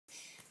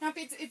Now,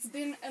 it's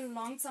been a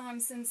long time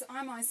since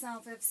I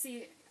myself have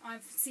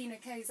seen a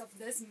case of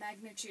this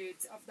magnitude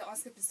of the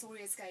Oscar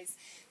Pistorius case.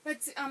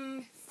 But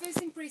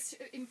first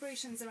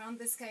impressions around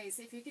this case,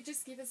 if you could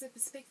just give us a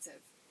perspective.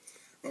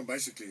 Well,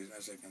 basically,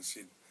 as I can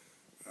see,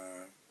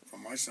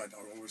 from my side,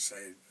 I always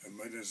say a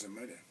murder is a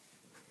murder.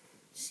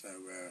 So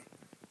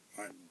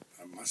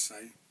I must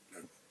say,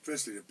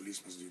 firstly, the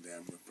police must do their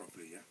work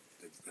properly. Yeah,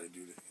 they've got to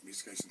do the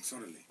investigation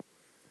thoroughly.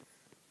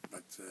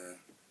 But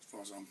as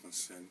far as I'm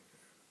concerned,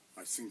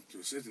 I think to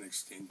a certain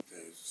extent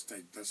the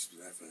state does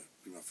have a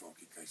prima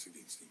facie case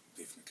against him,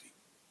 definitely.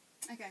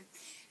 Okay,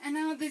 and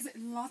now there's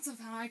lots of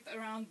hype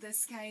around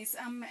this case,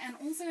 and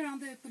also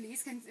around the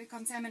police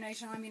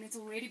contamination. I mean, it's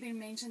already been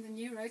mentioned, and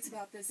you wrote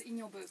about this in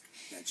your book.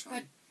 That's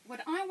right. But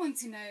what I want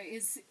to know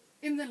is,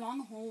 in the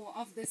long haul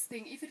of this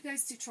thing, if it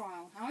goes to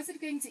trial, how is it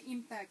going to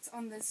impact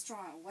on this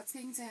trial? What's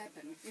going to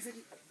happen?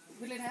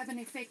 Will it have an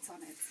effect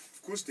on it?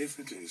 Of course,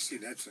 definitely. You see,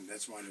 that's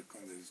why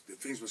the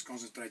defense was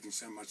concentrating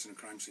so much on the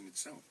crime scene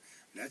itself.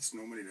 That's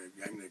normally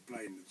the game they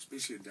play,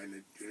 especially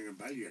during a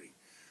bail hearing,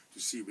 to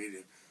see where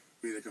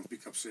they can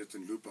pick up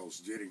certain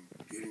loopholes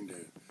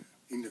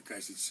in the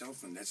case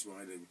itself, and that's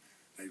why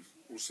they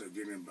also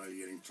during a bail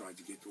hearing try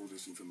to get all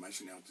this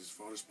information out as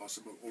far as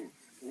possible, or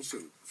also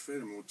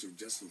furthermore to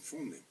just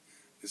inform them,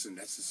 listen,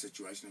 that's the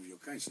situation of your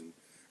case, and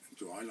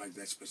to highlight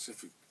that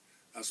specific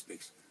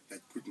aspects that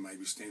could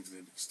maybe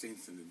strengthen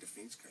the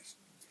defense case.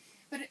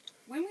 But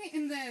when we're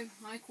in the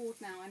High Court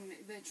now and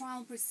the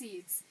trial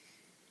proceeds,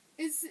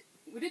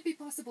 would it be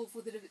possible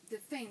for the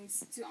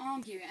defense to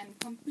argue and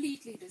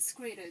completely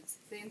discredit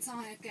the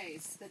entire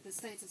case that the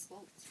state has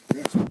built?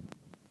 Yes.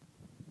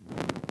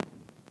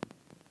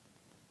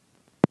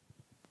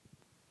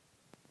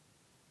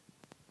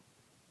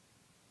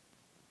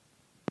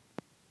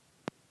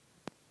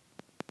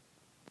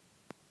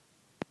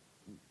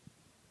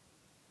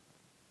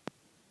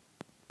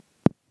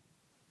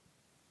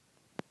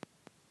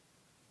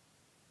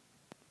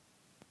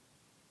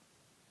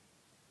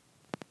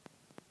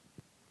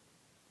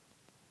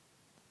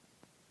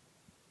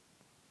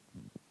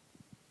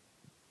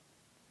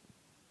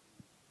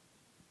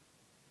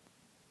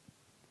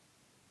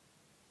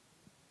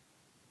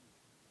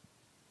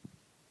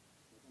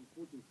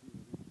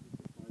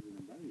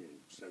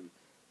 So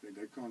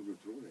they can't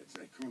withdraw that.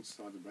 They can't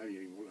start the bail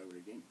hearing all over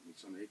again.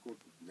 It's on record.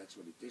 That's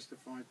what he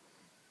testified.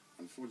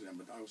 Unfortunately,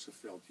 but I also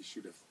felt he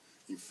should have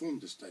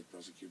informed the state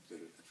prosecutor,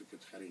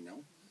 Advocate Harry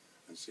Nell,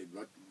 and said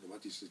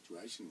what his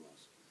situation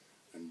was.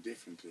 And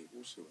definitely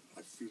also,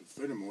 I feel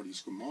furthermore,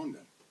 his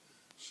commander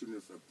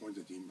shouldn't have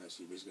appointed him as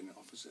the investigating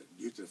officer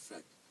due to the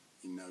fact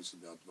he knows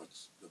about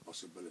what's the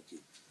possibility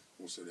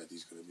also that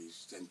he's going to be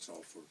stand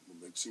trial for,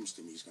 it seems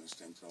to me he's going to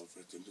stand trial for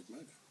attempted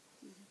murder.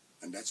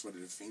 Mm-hmm. And that's what the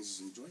defense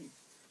is enjoying,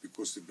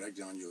 because to break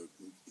down your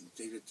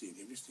integrity and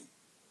everything.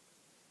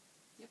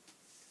 Yep.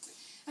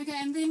 Okay,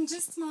 and then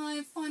just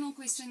my final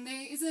question.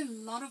 There is a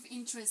lot of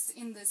interest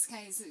in this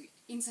case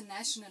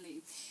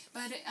internationally,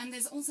 and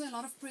there's also a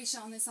lot of pressure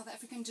on the South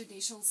African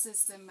judicial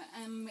system.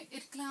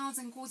 It clouds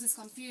and causes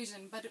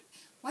confusion, but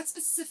what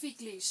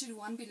specifically should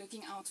one be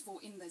looking out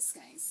for in this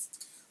case?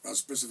 Well,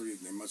 specifically,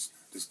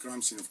 this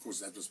crime scene, of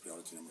course, that was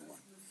priority number one.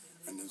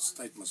 And the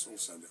state must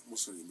also the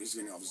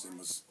investigating officer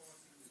must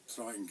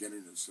try and get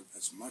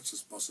as much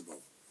as possible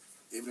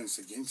evidence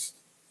against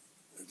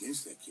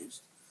the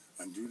accused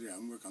and do their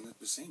homework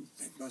 100%.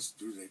 They must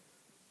do their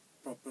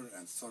proper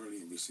and thoroughly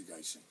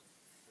investigation.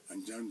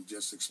 And don't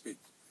just expect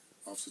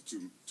after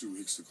two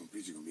weeks to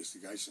complete your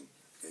investigation.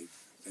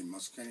 They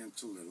must carry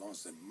until the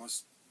last. They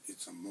must get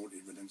some more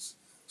evidence.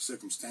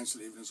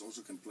 Circumstantial evidence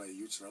also can play a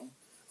huge role.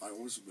 I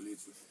always believe,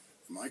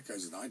 in my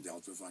case that I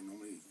dealt with,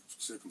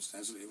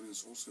 circumstantial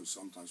evidence also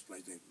sometimes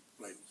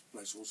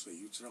plays also a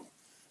huge role.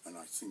 And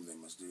I think they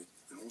must do it.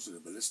 And also the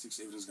ballistics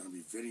evidence is going to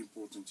be very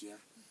important here.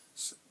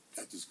 So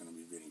that is going to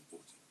be very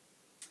important.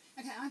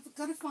 Okay, I've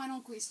got a final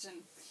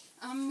question.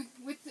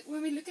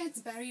 When we look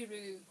at Barry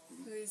Roo,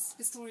 who is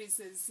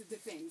Pistorius'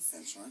 defense,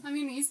 that's right. I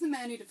mean, he's the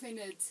man who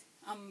defended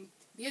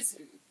Piet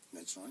Roo.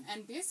 That's right.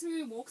 And Piet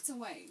Roo walked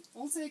away,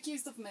 also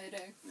accused of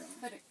murder. Yeah.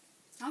 But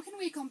how can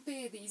we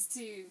compare these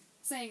two,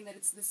 saying that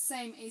it's the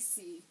same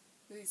SC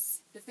who's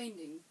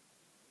defending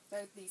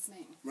both these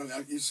men? Well,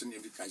 each and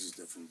every case is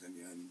different,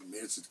 and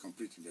merits is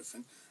completely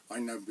different. I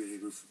know Barry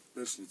Roo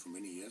personally for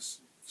many years.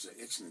 He's an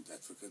excellent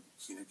advocate.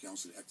 Senior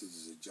counsel, acted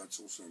as a judge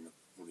also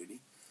already.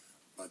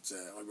 But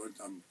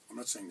I'm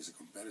not saying there's a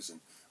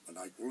comparison, but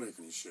all I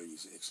can assure you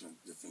is an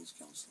excellent defense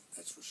counsel.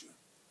 That's for sure.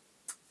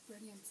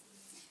 Brilliant.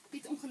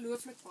 Piet,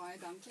 ongelooflik baie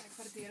dankie. Ek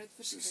waardeer dit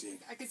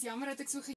verskriklik. Ek is jammer dat ek so